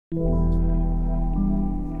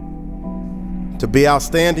To be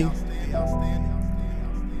outstanding,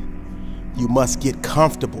 you must get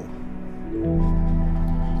comfortable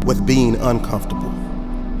with being uncomfortable.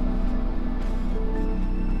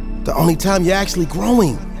 The only time you're actually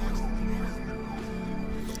growing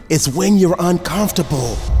is when you're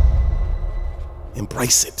uncomfortable.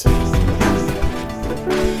 Embrace it.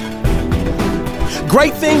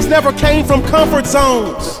 Great things never came from comfort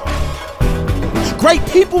zones. Great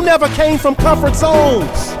people never came from comfort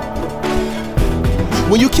zones.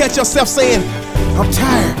 When you catch yourself saying, I'm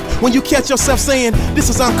tired. When you catch yourself saying, this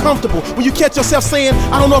is uncomfortable. When you catch yourself saying,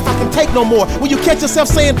 I don't know if I can take no more. When you catch yourself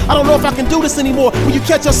saying, I don't know if I can do this anymore. When you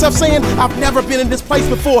catch yourself saying, I've never been in this place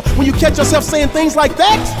before. When you catch yourself saying things like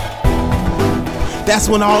that, that's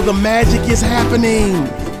when all the magic is happening.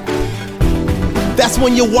 That's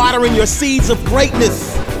when you're watering your seeds of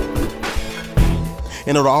greatness.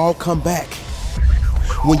 And it'll all come back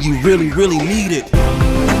when you really, really need it.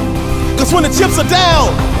 Because when the chips are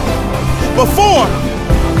down, before,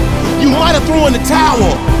 you might have thrown in the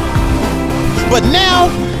towel. But now,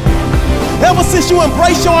 ever since you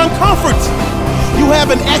embrace your uncomfort, you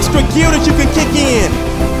have an extra gear that you can kick in.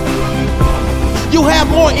 You have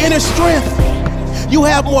more inner strength. You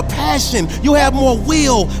have more passion. You have more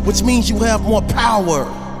will, which means you have more power.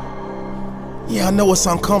 Yeah, I know it's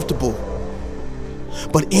uncomfortable.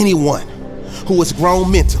 But anyone who has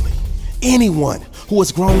grown mentally, anyone who has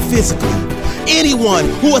grown physically, anyone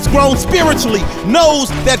who has grown spiritually knows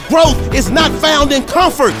that growth is not found in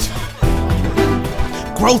comfort.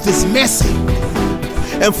 Growth is messy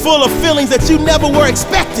and full of feelings that you never were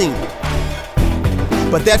expecting.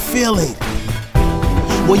 But that feeling,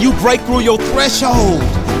 when you break through your threshold,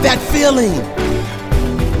 that feeling,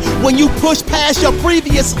 when you push past your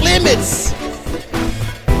previous limits,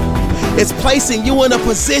 it's placing you in a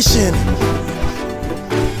position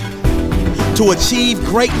to achieve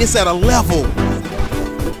greatness at a level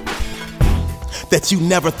that you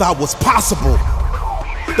never thought was possible.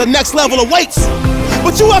 The next level awaits,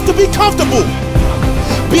 but you have to be comfortable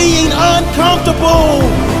being uncomfortable.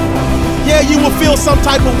 Yeah, you will feel some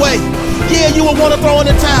type of way. Yeah, you will want to throw in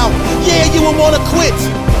the towel. Yeah, you will want to quit.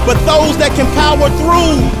 But those that can power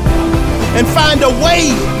through and find a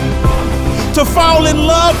way to fall in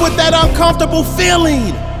love with that uncomfortable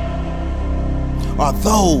feeling are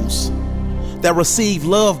those that receive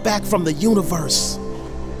love back from the universe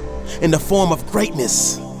in the form of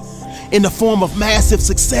greatness, in the form of massive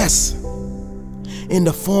success, in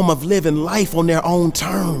the form of living life on their own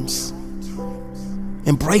terms.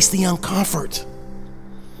 Embrace the uncomfort.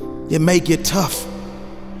 It may get tough,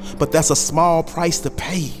 but that's a small price to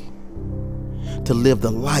pay to live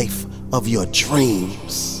the life of your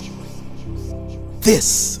dreams.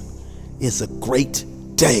 This is a great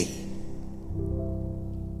day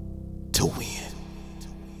to win.